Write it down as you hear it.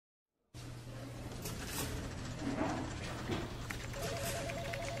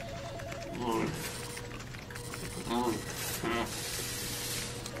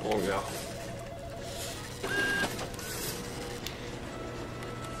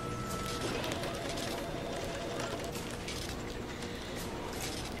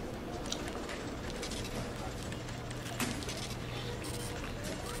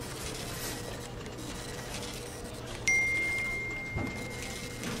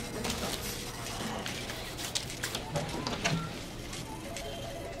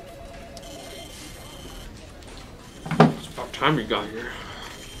time you got here?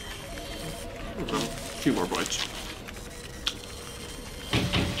 I don't know. A few more bites.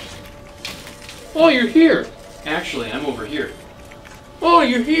 Oh, you're here! Actually, I'm over here. Oh,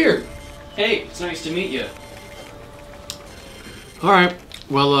 you're here! Hey, it's nice to meet you. Alright,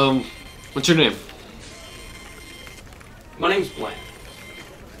 well, what's your name? My name's Blank.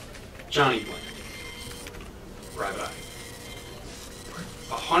 Johnny Blank. Private Eye.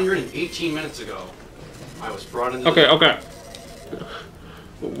 118 minutes ago, I was brought in. Okay.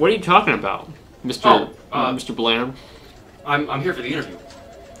 What are you talking about, Mr. Bland? I'm here for the interview.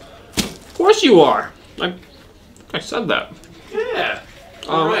 Of course you are. I said that. Yeah.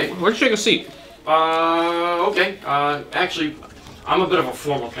 All right. Why don't you take a seat? Okay. Actually, I'm a bit of a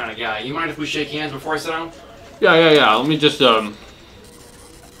formal kind of guy. You mind if we shake hands before I sit down? Yeah. Let me just, Huh.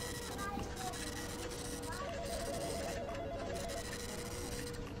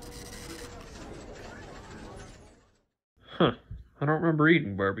 I don't remember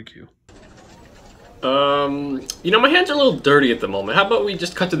eating barbecue. You know, my hands are a little dirty at the moment. How about we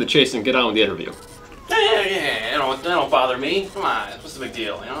just cut to the chase and get on with the interview? Yeah. That don't bother me. Come on. What's the big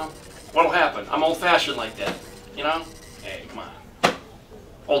deal, you know? What'll happen? I'm old-fashioned like that, you know? Hey, come on.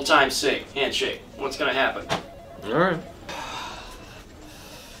 Old time's sake. Handshake. What's gonna happen? Alright.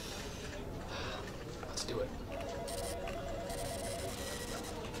 Let's do it.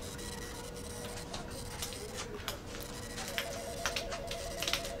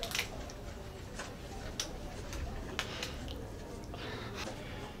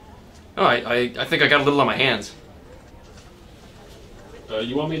 Oh, I think I got a little on my hands.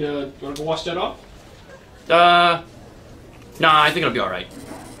 You want to go wash that off? Nah, I think it'll be alright.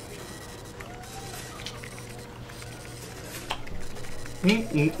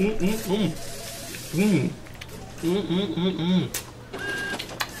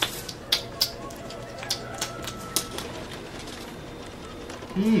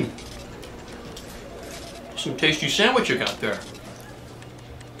 Some tasty sandwich you got there.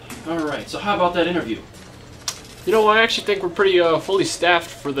 Alright, so how about that interview? You know, I actually think we're pretty fully staffed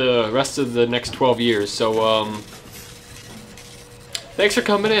for the rest of the next 12 years, so, thanks for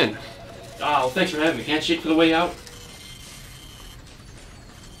coming in. Oh, thanks for having me. Handshake for the way out?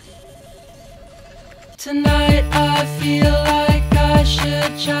 Tonight I feel like I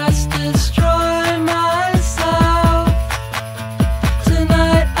should just destroy